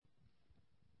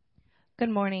Good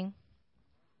morning.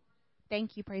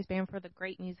 Thank you, Praise Band, for the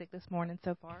great music this morning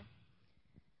so far.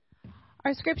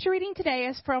 Our scripture reading today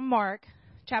is from Mark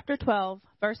chapter 12,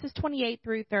 verses 28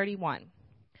 through 31.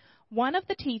 One of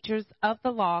the teachers of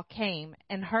the law came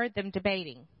and heard them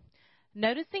debating.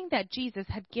 Noticing that Jesus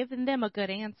had given them a good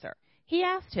answer, he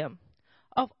asked him,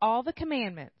 "Of all the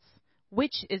commandments,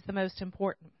 which is the most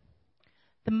important?"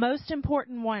 "The most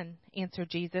important one," answered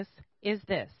Jesus, "is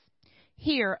this.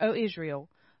 Hear, O Israel,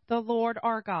 the Lord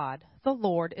our God, the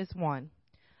Lord is one.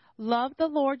 Love the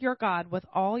Lord your God with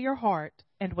all your heart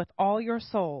and with all your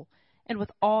soul and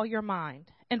with all your mind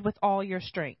and with all your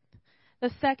strength. The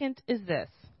second is this.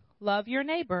 Love your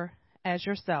neighbor as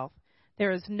yourself.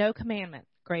 There is no commandment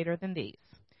greater than these."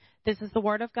 This is the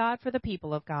word of God for the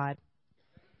people of God.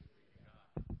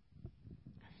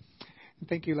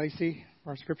 Thank you, Lacey, for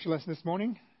our scripture lesson this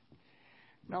morning.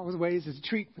 In all ways, it's a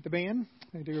treat with the band.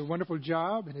 They do a wonderful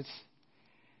job, and it's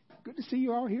good to see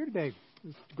you all here today.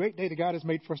 It's a great day that God has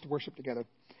made for us to worship together.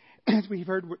 As we've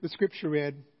heard the scripture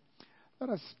read, let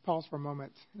us pause for a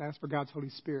moment and ask for God's Holy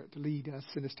Spirit to lead us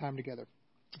in this time together.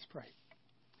 Let's pray.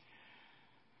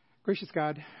 Gracious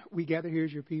God, we gather here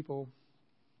as your people,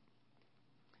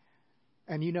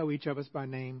 and you know each of us by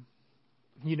name.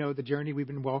 You know the journey we've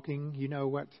been walking. You know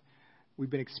what we've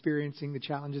been experiencing, the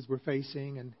challenges we're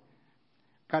facing. And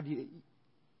God,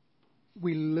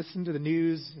 we listen to the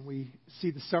news and we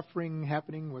see the suffering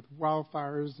happening with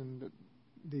wildfires and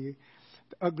the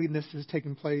ugliness that's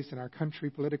taking place in our country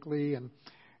politically and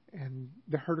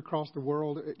the hurt across the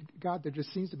world. God, there just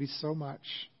seems to be so much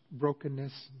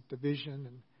brokenness, division,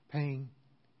 and pain.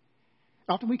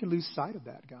 Often we can lose sight of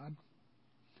that, God.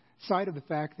 Sight of the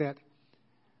fact that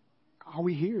all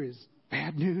we hear is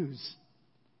bad news.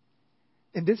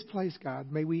 In this place,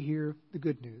 God, may we hear the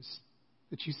good news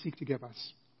that you seek to give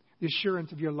us. The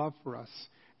assurance of your love for us,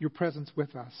 your presence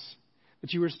with us,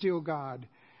 that you are still God.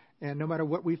 And no matter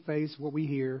what we face, what we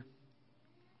hear,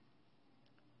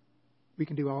 we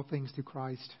can do all things through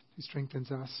Christ who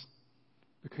strengthens us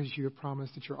because you have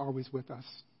promised that you're always with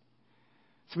us.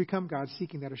 So we come, God,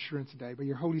 seeking that assurance today. May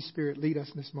your Holy Spirit lead us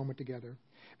in this moment together.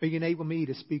 May you enable me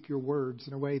to speak your words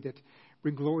in a way that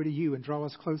bring glory to you and draw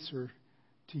us closer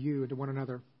to you and to one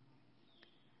another.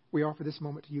 We offer this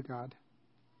moment to you, God.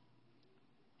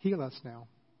 Heal us now.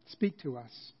 Speak to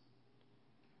us.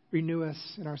 Renew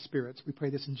us in our spirits. We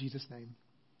pray this in Jesus' name.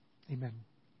 Amen.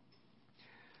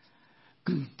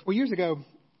 Well, years ago,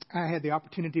 I had the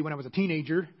opportunity when I was a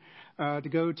teenager to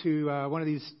go to one of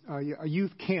these a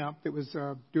youth camp that was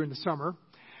during the summer.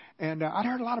 And I'd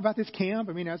heard a lot about this camp.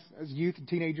 I mean, as youth and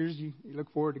teenagers, you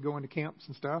look forward to going to camps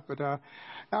and stuff. But I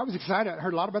was excited. I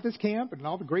heard a lot about this camp and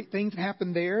all the great things that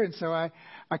happened there. And so I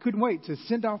couldn't wait to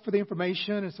send off for the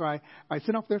information. And so I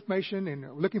sent off the information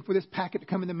and looking for this packet to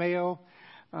come in the mail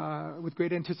with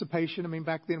great anticipation. I mean,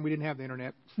 back then we didn't have the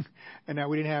internet. And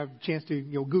we didn't have a chance to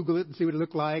Google it and see what it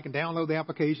looked like and download the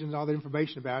applications, all the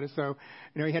information about it. So,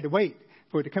 you had to wait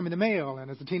for it to come in the mail. And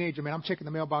as a teenager, man, I'm checking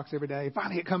the mailbox every day.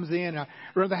 Finally, it comes in. I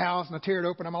run to the house and I tear it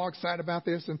open. I'm all excited about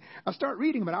this. And I start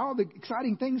reading about all the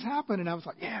exciting things happen. And I was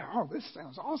like, this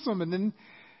sounds awesome. And then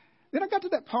I got to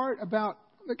that part about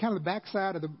the kind of the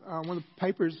backside of one of the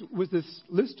papers was this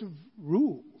list of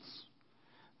rules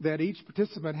that each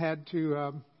participant had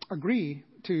to agree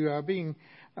to being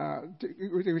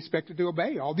expected to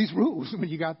obey all these rules when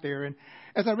you got there. And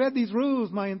as I read these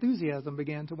rules, my enthusiasm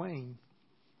began to wane.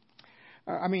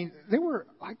 There were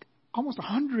like almost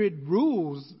 100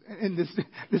 rules in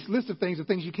this list of things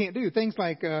you can't do. Things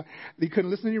like you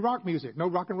couldn't listen to any rock music, no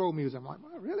rock and roll music. I'm like,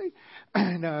 well, really?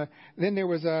 And then there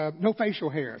was no facial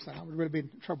hair. So I would really be in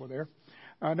trouble there.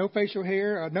 No facial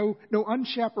hair, no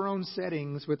unchaperoned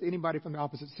settings with anybody from the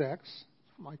opposite sex.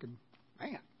 I'm like,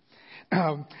 man.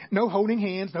 No holding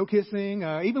hands, no kissing.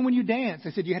 Even when you dance,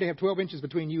 they said you had to have 12 inches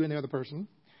between you and the other person.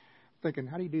 Thinking,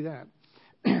 how do you do that?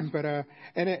 But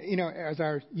as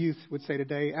our youth would say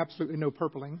today, absolutely no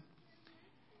purpling.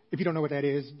 If you don't know what that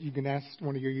is, you can ask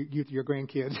one of your youth, your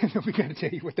grandkids. We're going to tell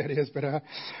you what that is. But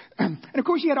and of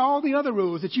course, you had all the other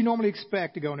rules that you normally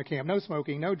expect to go on a camp: no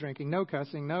smoking, no drinking, no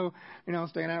cussing, no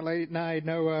staying out late at night,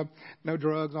 no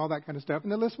drugs, all that kind of stuff.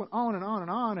 And the list went on and on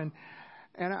and on.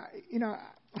 And I,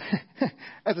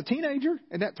 as a teenager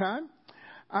at that time,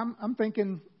 I'm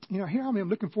thinking, here I'm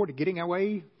looking forward to getting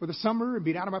away for the summer and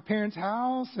being out of my parents'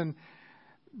 house. And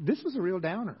this was a real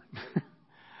downer.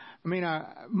 A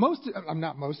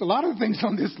lot of the things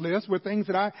on this list were things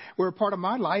that were a part of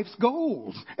my life's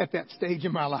goals at that stage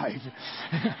in my life.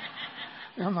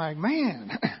 And I'm like,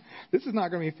 man, this is not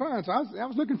going to be fun. So I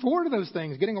was looking forward to those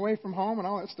things, getting away from home and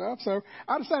all that stuff. So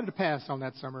I decided to pass on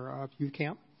that summer youth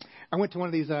camp. I went to one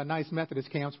of these nice Methodist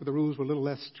camps where the rules were a little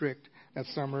less strict that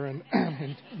summer and,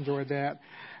 and enjoyed that.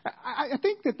 I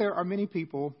think that there are many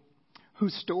people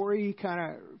whose story kind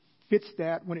of fits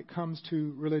that when it comes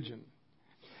to religion.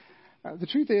 The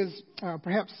truth is,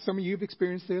 perhaps some of you have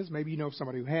experienced this. Maybe you know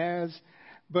somebody who has.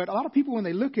 But a lot of people, when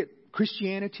they look at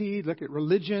Christianity, look at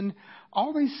religion,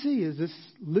 all they see is this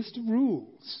list of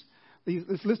rules,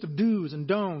 this list of do's and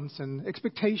don'ts and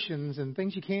expectations and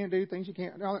things you can't do, things you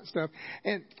can't, all that stuff.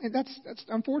 And that's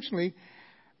unfortunately,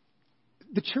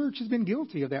 the church has been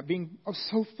guilty of that, being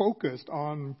so focused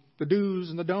on the do's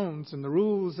and the don'ts and the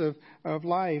rules of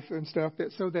life and stuff,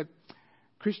 so that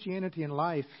Christianity and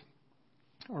life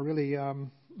are really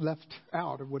left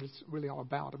out of what it's really all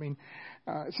about. I mean,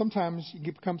 sometimes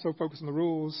you become so focused on the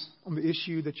rules, on the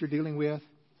issue that you're dealing with,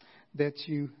 that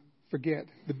you forget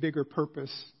the bigger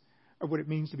purpose of what it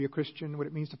means to be a Christian, what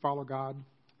it means to follow God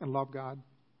and love God.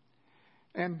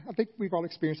 And I think we've all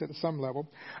experienced that at some level.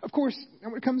 Of course,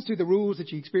 when it comes to the rules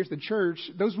that you experience in the church,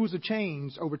 those rules have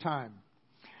changed over time.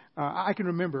 I can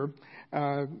remember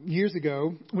years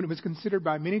ago when it was considered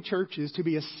by many churches to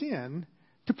be a sin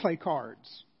to play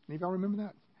cards. Any of y'all remember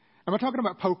that? I'm not talking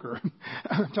about poker.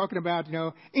 I'm talking about,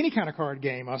 any kind of card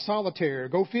game, a solitaire,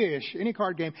 go fish, any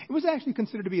card game. It was actually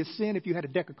considered to be a sin if you had a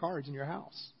deck of cards in your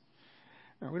house.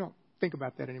 We don't think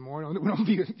about that anymore. We don't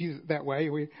view it that way.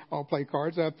 We all play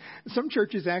cards. Some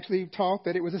churches actually taught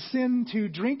that it was a sin to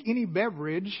drink any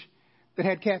beverage that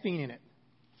had caffeine in it.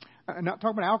 I'm not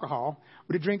talking about alcohol,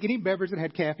 but to drink any beverage that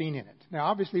had caffeine in it. Now,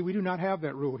 obviously, we do not have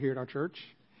that rule here at our church.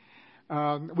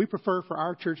 We prefer for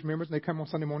our church members when they come on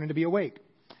Sunday morning to be awake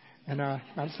and not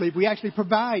asleep. We actually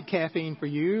provide caffeine for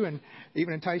you and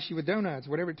even entice you with donuts,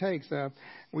 whatever it takes.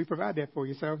 We provide that for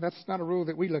you. So that's not a rule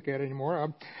that we look at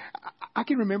anymore. I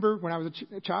can remember when I was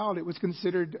a child, it was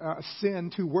considered a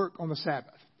sin to work on the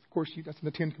Sabbath. Of course, that's in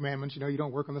the Ten Commandments. You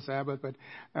don't work on the Sabbath. But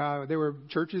there were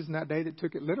churches in that day that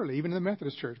took it literally, even in the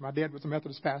Methodist church. My dad was a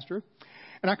Methodist pastor.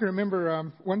 And I can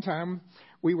remember one time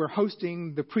we were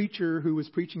hosting the preacher who was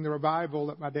preaching the revival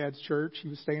at my dad's church. He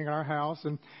was staying at our house.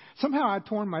 And somehow I'd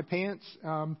torn my pants.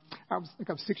 I was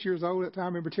 6 years old at the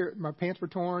time. I remember my pants were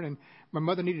torn, and my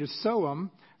mother needed to sew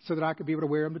them so that I could be able to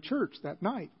wear them to church that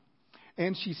night.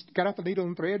 And she got out the needle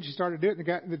and thread. She started doing it.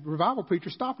 And the revival preacher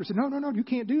stopped her and said, no, you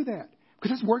can't do that.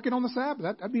 Because that's working on the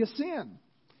Sabbath. That'd be a sin.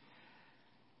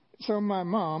 So my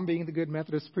mom, being the good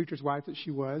Methodist preacher's wife that she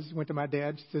was, went to my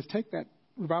dad. She says, take that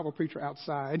revival preacher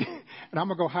outside, and I'm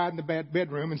going to go hide in the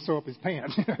bedroom and sew up his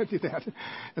pants. Do that.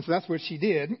 And so that's what she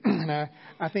did. And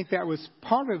I think that was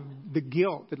part of the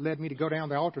guilt that led me to go down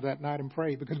the altar that night and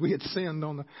pray, because we had sinned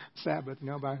on the Sabbath,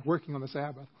 by working on the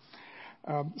Sabbath.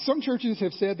 Some churches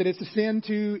have said that it's a sin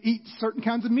to eat certain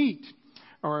kinds of meat.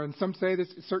 Or some say that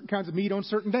certain kinds of meat on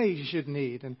certain days you shouldn't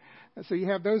eat. And so you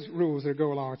have those rules that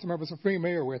go along. Some of us are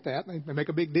familiar with that. They make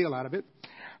a big deal out of it.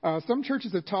 Some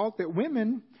churches have taught that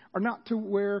women are not to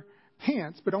wear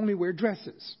pants, but only wear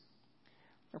dresses.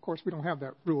 Of course, we don't have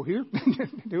that rule here,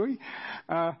 do we?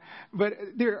 But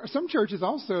there are some churches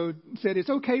also said it's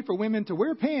okay for women to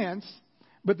wear pants,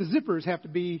 but the zippers have to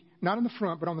be not in the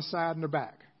front, but on the side and the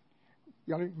back.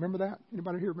 Y'all remember that?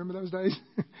 Anybody here remember those days?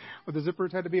 Where the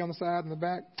zippers had to be on the side and the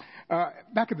back?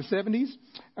 Back in the 70s,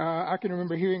 I can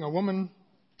remember hearing a woman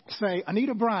say,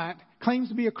 Anita Bryant claims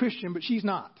to be a Christian, but she's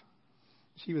not.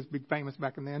 She was big famous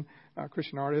back then, a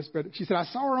Christian artist. But she said, I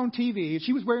saw her on TV.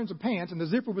 She was wearing some pants, and the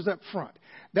zipper was up front.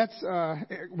 That's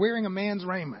wearing a man's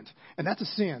raiment, and that's a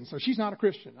sin. So she's not a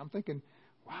Christian. I'm thinking,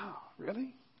 wow,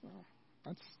 really? Well,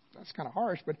 that's kind of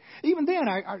harsh. But even then,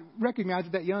 I recognized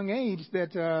at that young age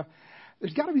that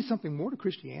there's got to be something more to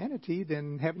Christianity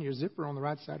than having your zipper on the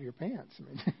right side of your pants. I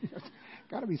mean, there's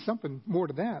got to be something more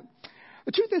to that.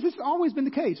 The truth is, this has always been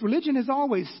the case. Religion has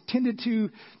always tended to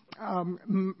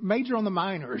major on the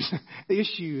minors, the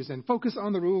issues, and focus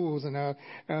on the rules, and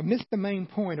miss the main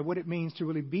point of what it means to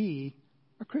really be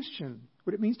a Christian,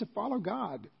 what it means to follow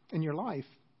God in your life.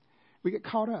 We get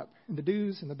caught up in the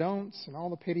do's and the don'ts and all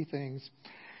the petty things.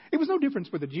 It was no difference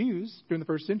for the Jews during the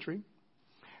first century.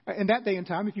 In that day and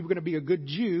time, if you were going to be a good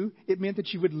Jew, it meant that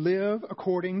you would live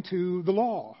according to the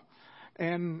law.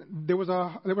 And there was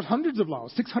hundreds of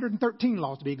laws, 613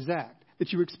 laws to be exact,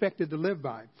 that you were expected to live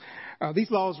by. These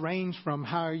laws range from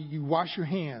how you wash your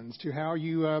hands to how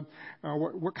you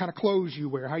what kind of clothes you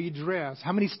wear, how you dress,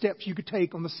 how many steps you could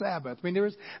take on the Sabbath. I mean,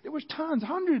 there was tons,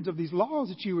 hundreds of these laws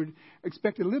that you were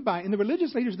expected to live by. And the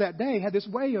religious leaders of that day had this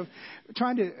way of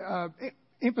trying to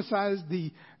emphasize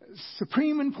the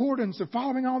supreme importance of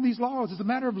following all these laws. It's a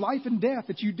matter of life and death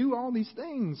that you do all these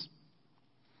things.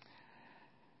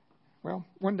 Well,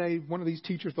 one day, one of these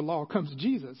teachers of the law comes to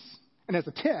Jesus And as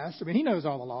a test, he knows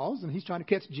all the laws, and he's trying to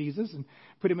catch Jesus and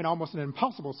put him in almost an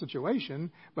impossible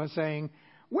situation by saying,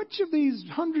 which of these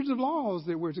hundreds of laws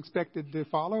that we're expected to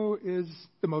follow is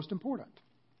the most important?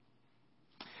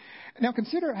 Now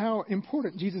consider how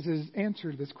important Jesus'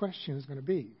 answer to this question is going to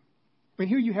be.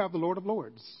 Here you have the Lord of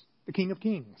Lords, the King of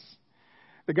Kings,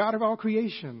 the God of all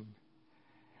creation.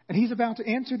 And he's about to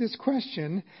answer this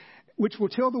question, which will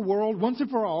tell the world once and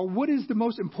for all what is the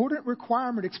most important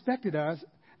requirement expected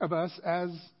of us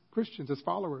as Christians, as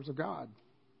followers of God.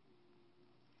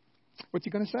 What's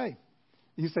he going to say?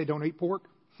 You say, don't eat pork.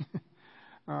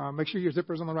 Make sure your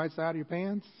zipper's on the right side of your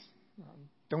pants.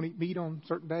 Don't eat meat on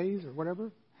certain days or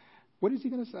whatever. What is he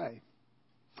going to say?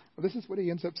 Well, this is what he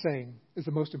ends up saying is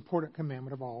the most important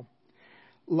commandment of all.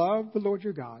 Love the Lord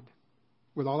your God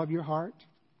with all of your heart,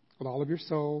 with all of your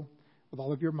soul, with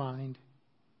all of your mind,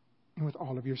 and with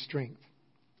all of your strength.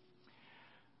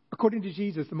 According to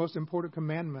Jesus, the most important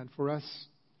commandment for us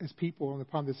as people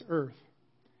upon this earth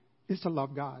is to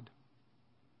love God.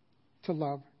 To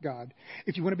love God.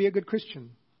 If you want to be a good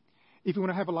Christian, if you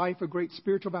want to have a life of great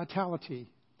spiritual vitality,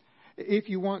 if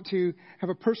you want to have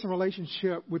a personal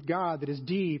relationship with God that is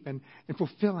deep and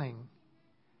fulfilling,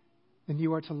 then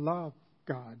you are to love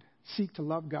God. Seek to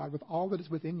love God with all that is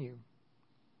within you.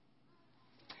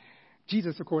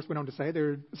 Jesus, of course, went on to say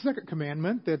there's a second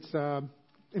commandment that's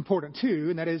important too,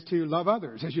 and that is to love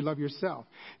others as you love yourself.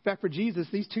 In fact, for Jesus,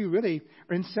 these two really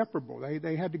are inseparable.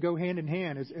 They had to go hand in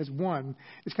hand as one.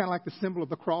 It's kind of like the symbol of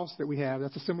the cross that we have.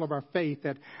 That's a symbol of our faith,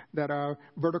 that our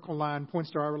vertical line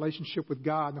points to our relationship with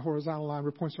God, and the horizontal line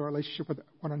points to our relationship with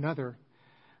one another.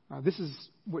 This is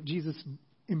what Jesus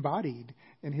embodied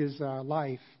in his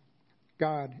life,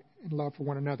 God and love for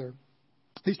one another.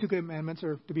 These two commandments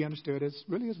are to be understood as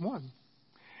really as one.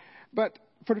 But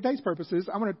for today's purposes,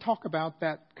 I want to talk about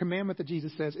that commandment that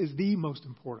Jesus says is the most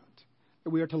important,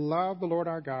 that we are to love the Lord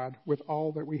our God with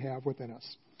all that we have within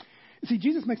us. You see,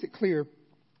 Jesus makes it clear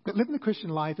that living the Christian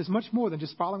life is much more than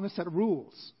just following a set of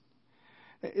rules.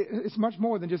 It's much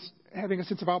more than just having a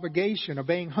sense of obligation,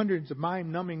 obeying hundreds of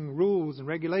mind-numbing rules and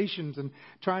regulations and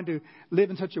trying to live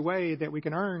in such a way that we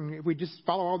can earn, if we just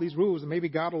follow all these rules, and maybe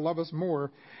God will love us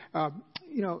more.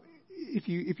 If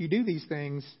you do these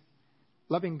things,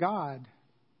 loving God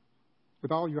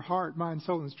with all your heart, mind,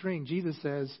 soul, and strength, Jesus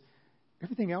says,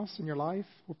 everything else in your life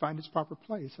will find its proper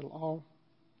place. It'll all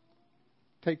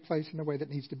take place in the way that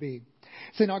it needs to be.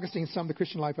 St. Augustine summed the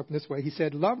Christian life up in this way. He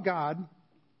said, love God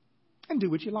and do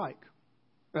what you like.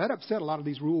 Now, that upset a lot of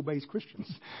these rule-based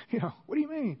Christians. What do you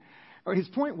mean? His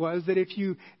point was that if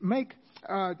you make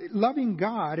loving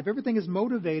God, if everything is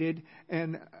motivated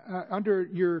and under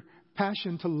your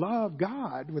passion to love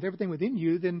God with everything within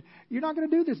you, then you're not going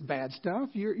to do this bad stuff.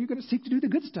 You're going to seek to do the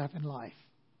good stuff in life.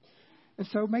 And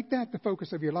so make that the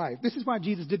focus of your life. This is why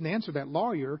Jesus didn't answer that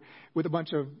lawyer with a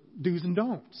bunch of do's and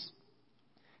don'ts.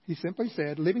 He simply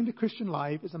said, living the Christian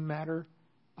life is a matter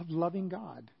of loving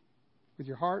God with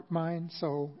your heart, mind,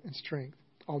 soul, and strength,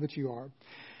 all that you are.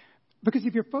 Because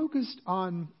if you're focused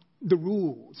on the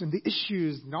rules and the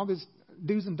issues and all this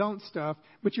do's and don'ts stuff,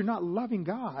 but you're not loving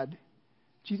God,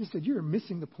 Jesus said, you're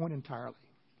missing the point entirely.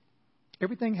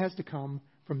 Everything has to come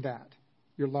from that,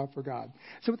 your love for God.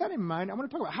 So with that in mind, I want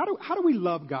to talk about how do we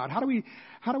love God? How do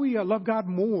we love God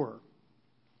more?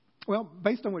 Well,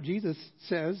 based on what Jesus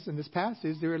says in this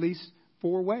passage, there are at least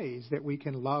 4 ways that we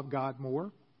can love God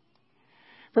more.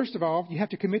 First of all, you have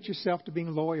to commit yourself to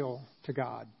being loyal to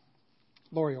God.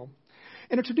 Loyal.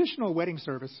 In a traditional wedding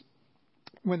service,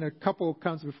 when the couple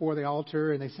comes before the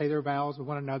altar and they say their vows with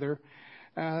one another,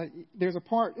 there's a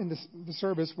part in the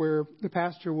service where the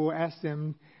pastor will ask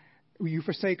them, will you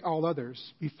forsake all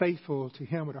others? Be faithful to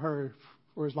him or to her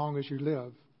for as long as you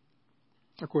live.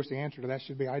 Of course, the answer to that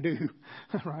should be, I do.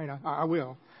 Right? I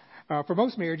will. For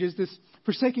most marriages, this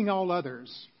forsaking all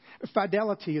others,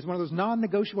 fidelity is one of those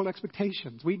non-negotiable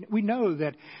expectations. We know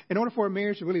that in order for a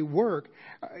marriage to really work,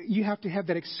 you have to have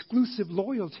that exclusive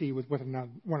loyalty with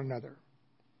one another.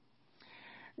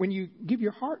 When you give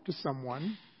your heart to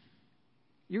someone,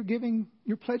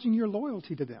 you're pledging your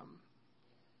loyalty to them.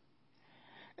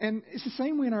 And it's the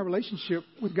same way in our relationship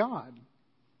with God.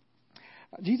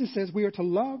 Jesus says we are to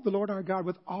love the Lord our God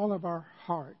with all of our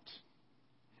heart.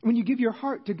 When you give your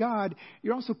heart to God,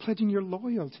 you're also pledging your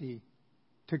loyalty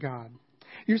to God.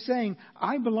 You're saying,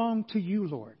 I belong to you,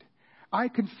 Lord. I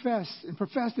confess and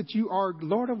profess that you are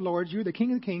Lord of Lords. You're the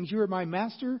King of Kings. You are my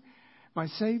Master, my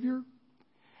Savior.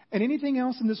 And anything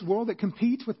else in this world that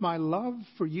competes with my love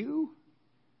for you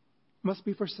must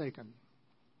be forsaken.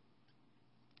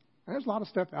 And there's a lot of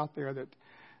stuff out there that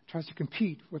tries to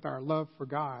compete with our love for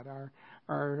God,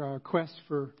 our quest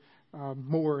for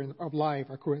more of life,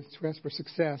 our quest for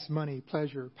success, money,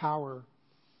 pleasure, power,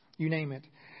 you name it.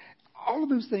 All of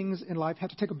those things in life have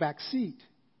to take a back seat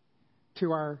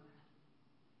to our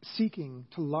seeking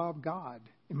to love God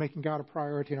and making God a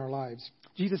priority in our lives.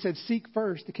 Jesus said, seek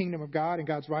first the kingdom of God and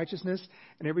God's righteousness,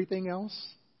 and everything else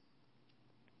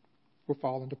will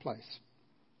fall into place.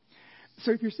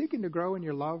 So if you're seeking to grow in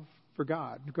your love for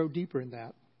God, to go deeper in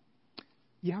that,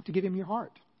 you have to give Him your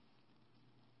heart.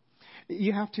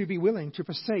 You have to be willing to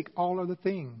forsake all other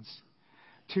things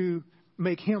to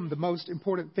make Him the most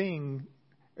important thing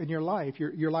in your life,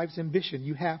 your life's ambition.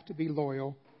 You have to be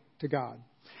loyal to God.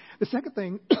 The second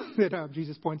thing that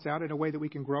Jesus points out in a way that we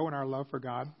can grow in our love for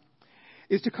God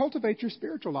is to cultivate your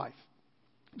spiritual life.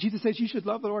 Jesus says you should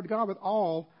love the Lord God with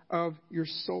all of your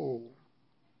soul.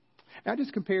 Now, I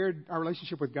just compared our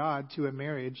relationship with God to a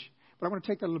marriage, but I want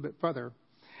to take that a little bit further.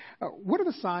 What are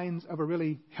the signs of a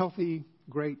really healthy,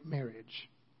 great marriage?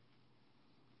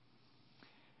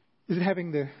 Is it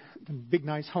having the big,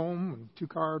 nice home, and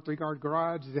 2-car, 3-car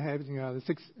garage? Is it having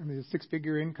the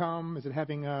six-figure income? Is it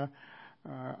having a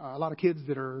lot of kids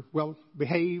that are well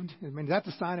behaved? I mean, is that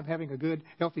the sign of having a good,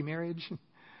 healthy marriage?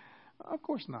 Of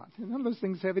course not. None of those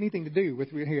things have anything to do with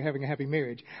having a happy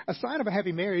marriage. A sign of a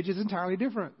happy marriage is entirely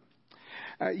different.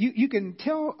 You can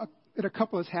tell that a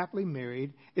couple is happily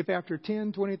married if after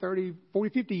 10, 20, 30, 40,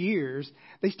 50 years,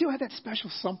 they still have that special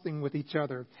something with each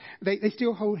other. They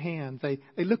still hold hands. They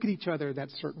look at each other that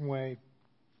certain way.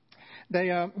 They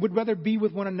would rather be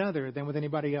with one another than with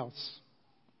anybody else.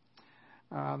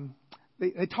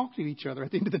 They talk to each other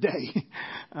at the end of the day.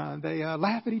 They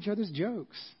laugh at each other's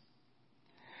jokes.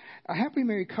 A happily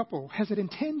married couple has an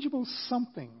intangible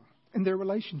something in their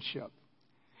relationship.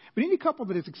 But any couple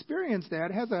that has experienced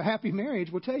that, has a happy marriage,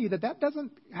 will tell you that that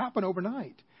doesn't happen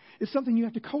overnight. It's something you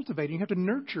have to cultivate and you have to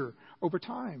nurture over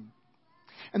time.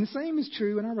 And the same is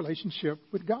true in our relationship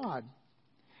with God.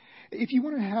 If you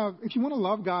want to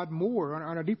love God more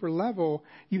on a deeper level,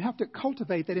 you have to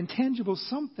cultivate that intangible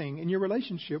something in your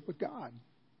relationship with God.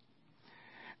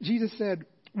 Jesus said,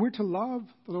 we're to love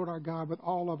the Lord our God with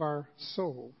all of our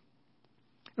soul.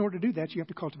 In order to do that, you have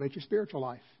to cultivate your spiritual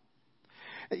life.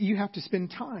 You have to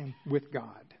spend time with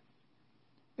God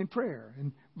in prayer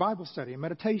and Bible study and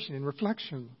meditation and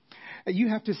reflection. You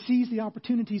have to seize the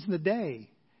opportunities in the day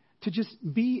to just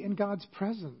be in God's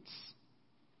presence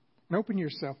and open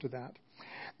yourself to that.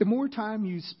 The more time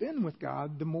you spend with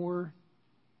God, the more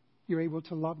you're able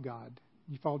to love God.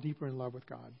 You fall deeper in love with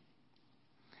God.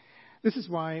 This is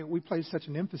why we place such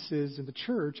an emphasis in the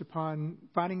church upon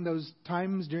finding those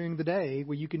times during the day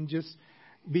where you can just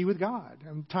be with God,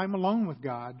 and time alone with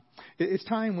God. It's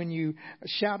time when you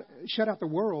shut out the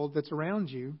world that's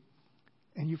around you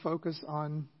and you focus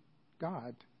on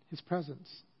God, His presence,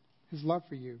 His love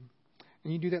for you.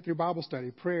 And you do that through Bible study,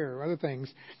 prayer, or other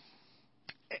things.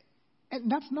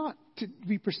 And that's not to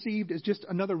be perceived as just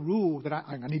another rule that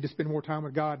I need to spend more time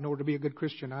with God in order to be a good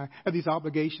Christian. I have these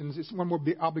obligations. It's one more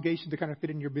obligation to kind of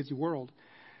fit in your busy world.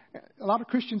 A lot of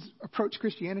Christians approach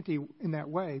Christianity in that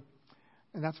way,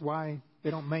 and that's why they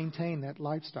don't maintain that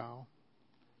lifestyle,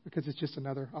 because it's just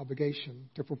another obligation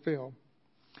to fulfill.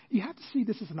 You have to see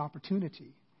this as an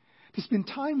opportunity to spend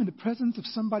time in the presence of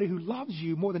somebody who loves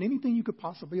you more than anything you could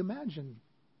possibly imagine.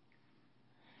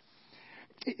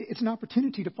 It's an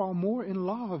opportunity to fall more in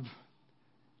love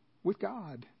with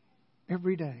God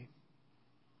every day.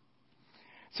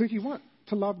 So if you want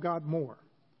to love God more,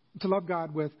 to love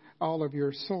God with all of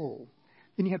your soul,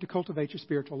 then you have to cultivate your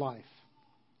spiritual life.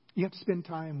 You have to spend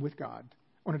time with God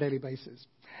on a daily basis.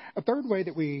 A third way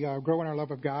that we grow in our love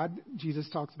of God, Jesus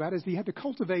talks about, is you have to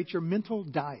cultivate your mental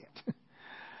diet.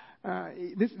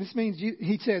 This means,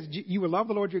 he says, you will love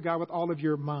the Lord your God with all of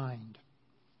your mind.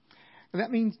 And that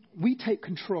means we take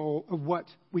control of what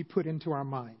we put into our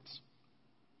minds.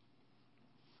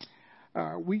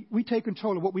 We take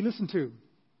control of what we listen to,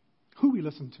 who we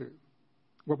listen to,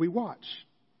 what we watch,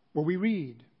 what we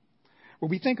read,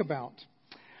 what we think about.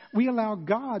 We allow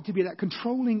God to be that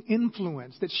controlling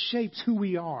influence that shapes who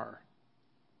we are.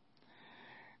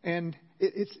 And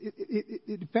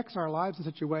it affects our lives in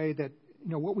such a way that,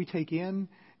 what we take in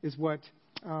is what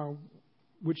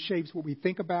shapes what we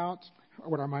think about,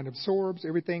 what our mind absorbs,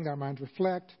 everything that our minds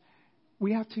reflect.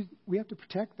 We have to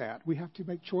protect that. We have to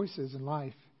make choices in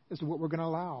life as to what we're going to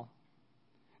allow.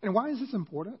 And why is this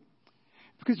important?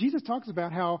 Because Jesus talks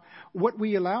about how what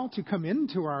we allow to come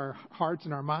into our hearts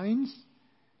and our minds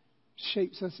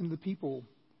shapes us into the people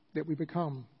that we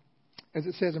become. As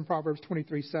it says in Proverbs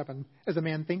 23:7, as a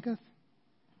man thinketh,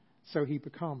 so he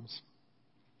becomes.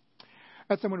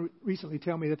 I had someone recently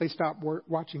tell me that they stopped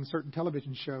watching certain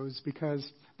television shows because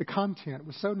the content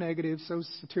was so negative, so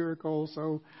satirical,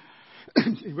 so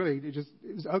it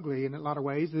was ugly in a lot of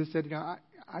ways. They said,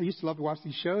 I used to love to watch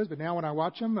these shows, but now when I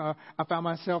watch them, I found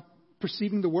myself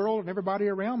perceiving the world and everybody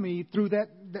around me through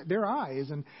their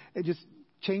eyes, and it just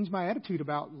changed my attitude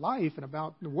about life and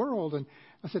about the world. And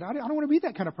I said, I don't want to be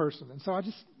that kind of person, and so I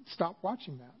just stopped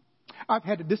watching that. I've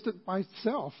had to distance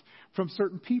myself from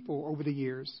certain people over the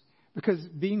years because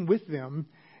being with them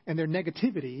and their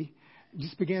negativity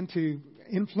just began to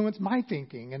influence my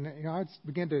thinking. And I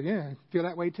began to feel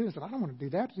that way too. I said, I don't want to do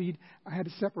that. So I had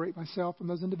to separate myself from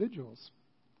those individuals.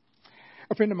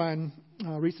 A friend of mine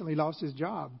recently lost his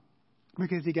job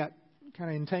because he got kind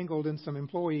of entangled in some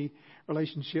employee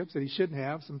relationships that he shouldn't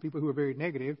have, some people who were very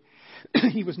negative.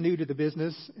 He was new to the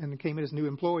business and came in as a new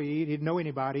employee. He didn't know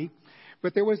anybody.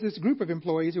 But there was this group of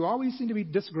employees who always seemed to be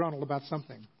disgruntled about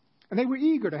something. And they were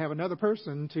eager to have another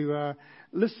person to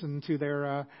listen to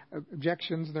their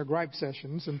objections and their gripe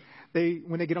sessions. And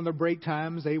when they get on their break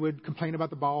times, they would complain about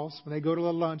the boss. When they go to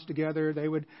a lunch together, they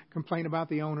would complain about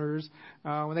the owners.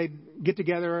 When they get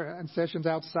together in sessions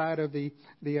outside of the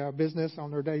business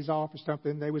on their days off or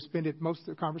something, they would spend most of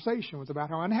the conversation was about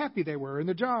how unhappy they were in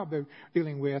the job they're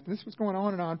dealing with. And this was going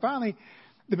on and on. Finally,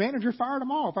 the manager fired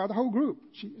them all, fired the whole group.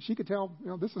 She could tell,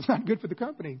 this is not good for the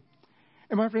company.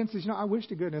 And my friend says, I wish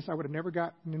to goodness I would have never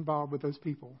gotten involved with those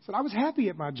people. So I was happy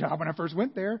at my job when I first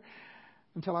went there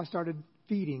until I started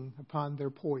feeding upon their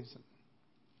poison.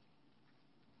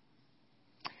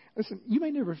 Listen, you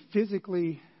may never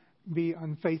physically be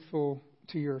unfaithful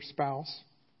to your spouse,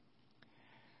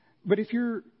 but if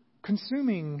you're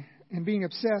consuming and being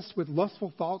obsessed with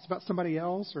lustful thoughts about somebody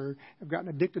else or have gotten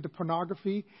addicted to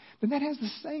pornography, then that has the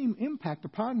same impact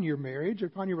upon your marriage,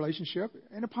 upon your relationship,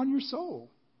 and upon your soul.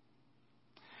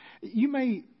 You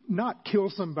may not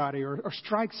kill somebody or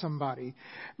strike somebody,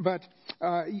 but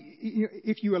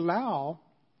if you allow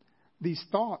these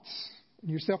thoughts in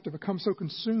yourself to become so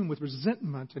consumed with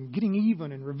resentment and getting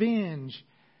even and revenge,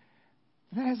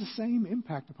 that has the same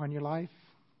impact upon your life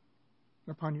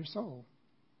and upon your soul.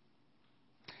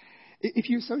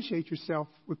 If you associate yourself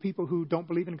with people who don't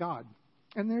believe in God,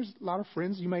 and there's a lot of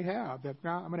friends you may have that,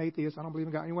 I'm an atheist, I don't believe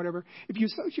in God, and whatever. If you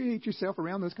associate yourself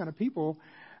around those kind of people,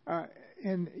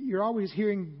 and you're always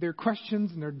hearing their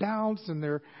questions and their doubts and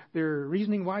their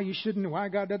reasoning why you shouldn't and why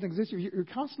God doesn't exist, you're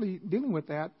constantly dealing with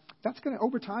that. That's going to,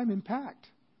 over time, impact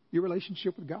your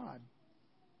relationship with God.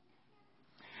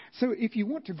 So if you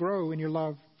want to grow in your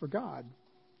love for God,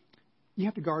 you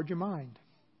have to guard your mind.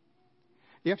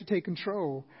 You have to take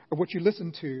control of what you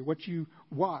listen to, what you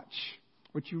watch,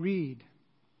 what you read.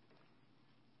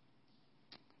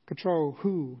 Control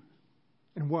who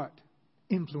and what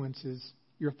influences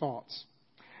your thoughts.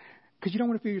 Because you don't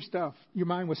want to fill your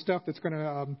mind with stuff that's going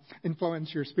to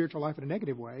influence your spiritual life in a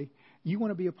negative way. You want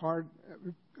to be a part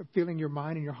of filling your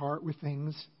mind and your heart with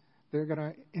things that are going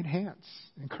to enhance,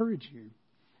 encourage you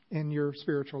in your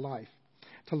spiritual life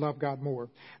to love God more.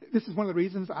 This is one of the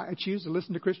reasons I choose to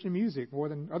listen to Christian music more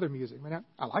than other music. I mean,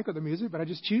 I like other music, but I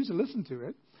just choose to listen to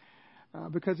it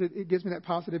because it gives me that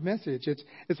positive message.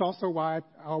 It's also why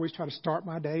I always try to start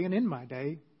my day and end my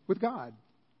day with God.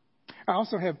 I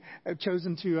also have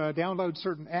chosen to download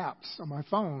certain apps on my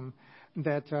phone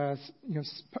that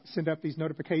send up these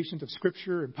notifications of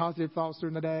Scripture and positive thoughts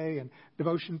during the day and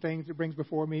devotion things it brings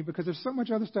before me, because there's so much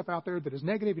other stuff out there that is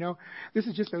negative. This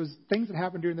is just those things that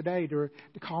happen during the day to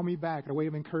call me back, a way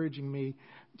of encouraging me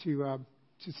to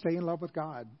stay in love with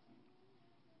God.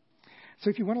 So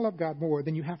if you want to love God more,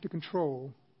 then you have to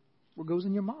control what goes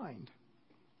in your mind.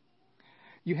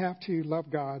 You have to love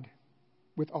God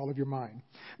with all of your mind.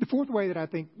 The fourth way that I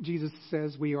think Jesus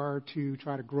says we are to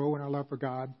try to grow in our love for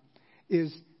God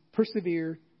is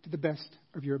persevere to the best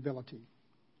of your ability.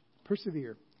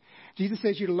 Persevere. Jesus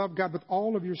says you're to love God with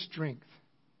all of your strength.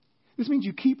 This means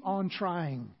you keep on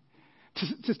trying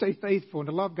to stay faithful and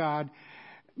to love God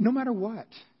no matter what.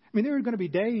 I mean, there are going to be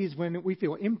days when we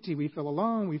feel empty, we feel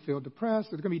alone, we feel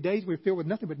depressed. There's going to be days we feel with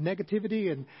nothing but negativity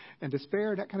and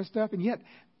despair, that kind of stuff. And yet,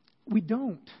 we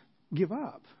don't give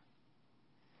up.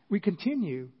 We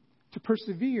continue to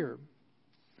persevere.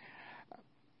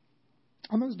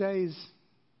 On those days,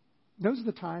 those are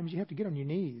the times you have to get on your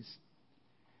knees.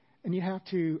 And you have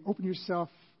to open yourself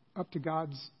up to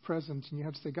God's presence. And you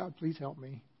have to say, God, please help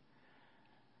me.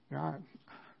 I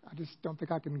just don't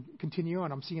think I can continue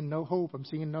on. I'm seeing no hope. I'm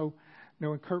seeing no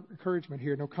encouragement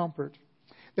here, no comfort.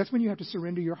 That's when you have to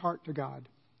surrender your heart to God.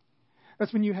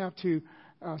 That's when you have to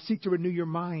seek to renew your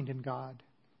mind in God.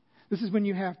 This is when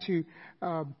you have to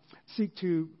seek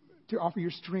to offer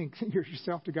your strength,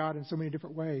 yourself to God in so many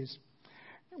different ways.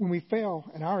 when we fail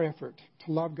in our effort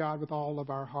to love God with all of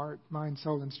our heart, mind,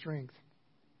 soul, and strength,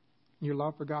 your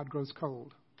love for God grows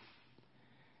cold.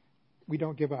 We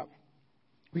don't give up.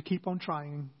 We keep on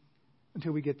trying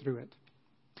until we get through it.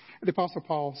 The Apostle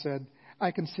Paul said,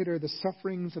 I consider the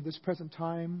sufferings of this present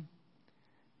time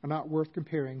are not worth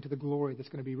comparing to the glory that's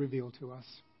going to be revealed to us.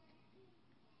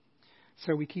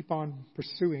 So we keep on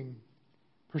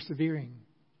persevering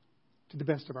to the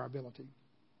best of our ability.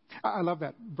 I love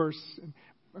that verse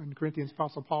in Corinthians.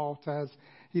 Apostle Paul says,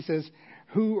 he says,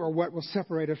 who or what will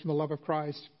separate us from the love of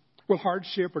Christ? Will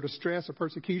hardship or distress or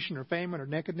persecution or famine or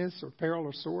nakedness or peril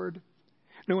or sword?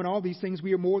 No, in all these things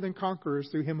we are more than conquerors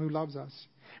through him who loves us.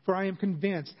 For I am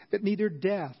convinced that neither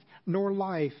death, nor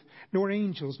life, nor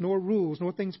angels, nor rules,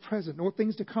 nor things present, nor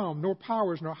things to come, nor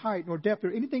powers, nor height, nor depth,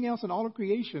 or anything else in all of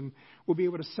creation will be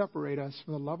able to separate us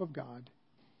from the love of God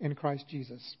in Christ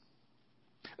Jesus.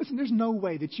 Listen, there's no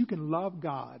way that you can love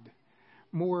God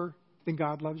more than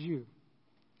God loves you.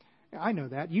 I know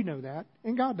that, you know that,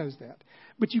 and God knows that.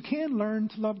 But you can learn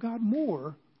to love God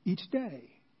more each day.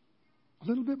 A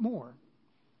little bit more.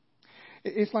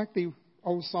 It's like the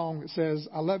old song that says,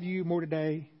 I love you more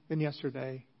today than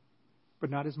yesterday, but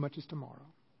not as much as tomorrow.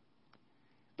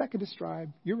 That can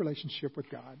describe your relationship with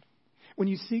God. When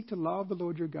you seek to love the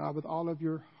Lord your God with all of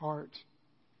your heart,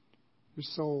 your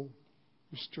soul,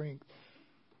 your strength,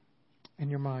 and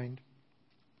your mind.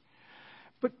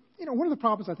 But, one of the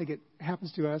problems I think it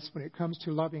happens to us when it comes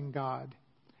to loving God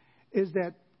is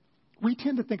that we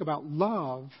tend to think about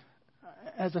love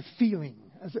as a feeling,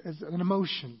 as an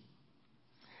emotion.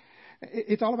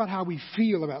 It's all about how we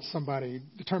feel about somebody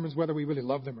determines whether we really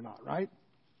love them or not, right?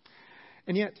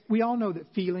 And yet, we all know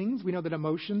that feelings, we know that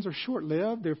emotions are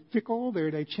short-lived, they're fickle,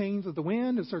 they change with the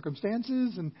wind of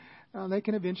circumstances, and they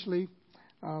can eventually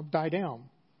die down.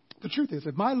 The truth is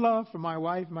that my love for my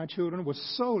wife and my children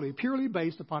was purely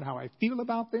based upon how I feel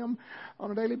about them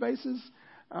on a daily basis.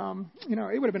 It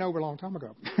would have been over a long time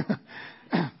ago.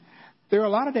 There are a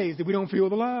lot of days that we don't feel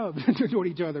the love toward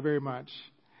each other very much.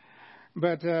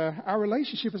 But our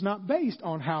relationship is not based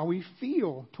on how we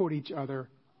feel toward each other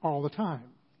all the time.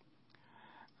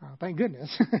 Thank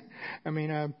goodness.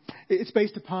 It's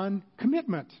based upon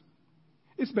commitment.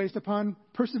 It's based upon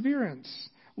perseverance,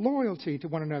 loyalty to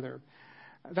one another.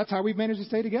 That's how we've managed to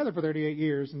stay together for 38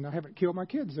 years, and I haven't killed my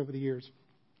kids over the years.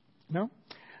 No?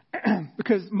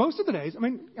 Because most of the days, I'm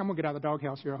going to get out of the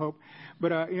doghouse here, I hope. But,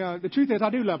 the truth is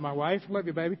I do love my wife. Love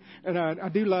you, baby. And I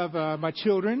do love my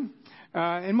children.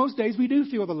 And most days we do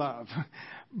feel the love.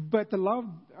 But the love,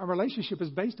 our relationship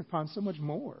is based upon so much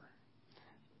more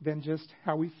than just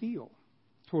how we feel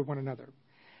toward one another.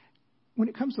 When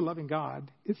it comes to loving God,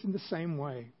 it's in the same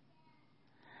way.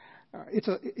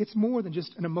 It's more than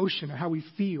just an emotion or how we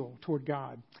feel toward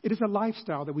God. It is a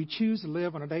lifestyle that we choose to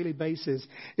live on a daily basis.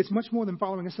 It's much more than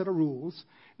following a set of rules.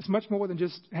 It's much more than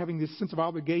just having this sense of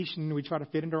obligation we try to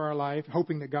fit into our life,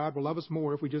 hoping that God will love us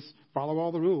more if we just follow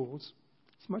all the rules.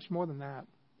 It's much more than that.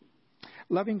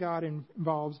 Loving God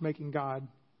involves making God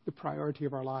the priority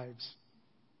of our lives.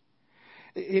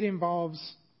 It involves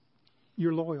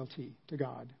your loyalty to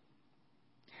God.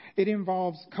 It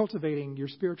involves cultivating your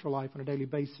spiritual life on a daily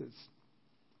basis.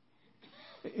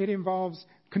 It involves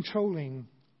controlling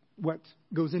what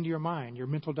goes into your mind, your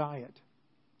mental diet,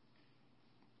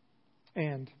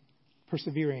 and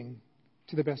persevering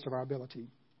to the best of our ability.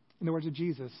 In the words of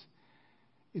Jesus,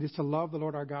 it is to love the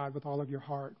Lord our God with all of your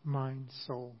heart, mind,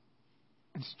 soul,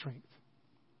 and strength.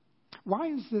 Why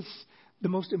is this the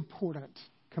most important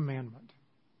commandment?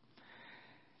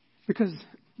 Because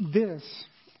this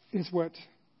is what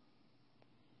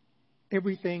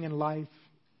everything in life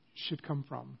should come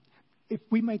from. If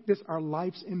we make this our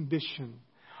life's ambition,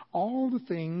 all the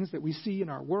things that we see in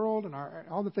our world and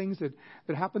all the things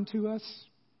that happen to us,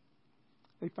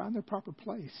 they find their proper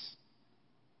place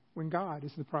when God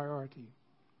is the priority.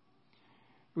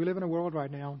 We live in a world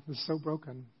right now that's so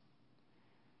broken.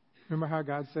 Remember how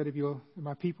God said, if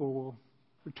my people will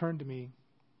return to me,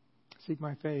 seek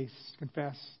my face,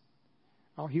 confess,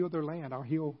 I'll heal their land, I'll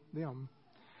heal them.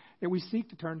 And we seek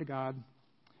to turn to God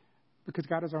because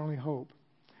God is our only hope.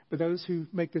 But those who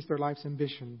make this their life's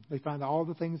ambition, they find that all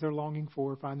the things they're longing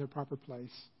for find their proper place.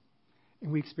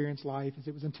 And we experience life as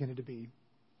it was intended to be.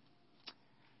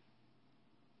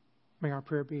 May our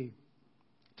prayer be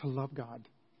to love God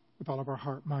with all of our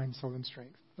heart, mind, soul, and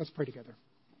strength. Let's pray together.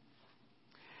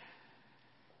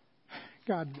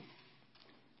 God,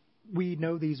 we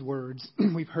know these words.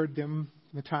 We've heard them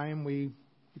from the time we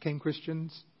became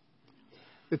Christians,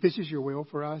 that this is your will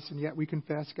for us, and yet we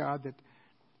confess, God, that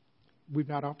we've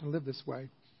not often lived this way.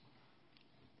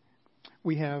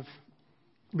 We have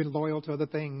been loyal to other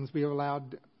things. We have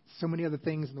allowed so many other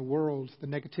things in the world, the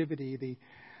negativity, the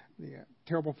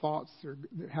terrible thoughts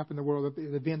that happen in the world,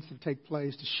 the events that take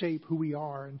place to shape who we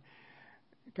are. And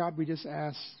God, we just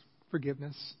ask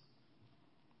forgiveness.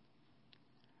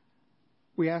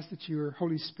 We ask that your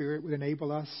Holy Spirit would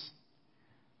enable us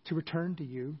to return to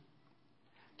you,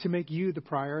 to make you the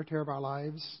priority of our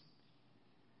lives.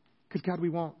 Because, God, we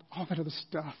want all that other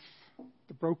stuff,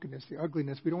 the brokenness, the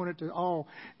ugliness. We don't want it to all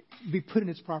be put in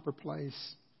its proper place.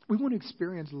 We want to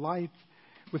experience life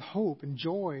with hope and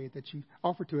joy that you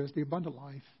offer to us, the abundant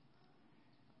life.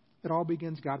 It all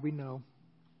begins, God, we know,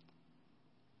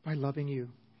 by loving you.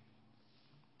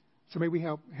 So may we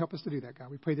help us to do that,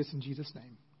 God. We pray this in Jesus'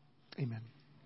 name. Amen.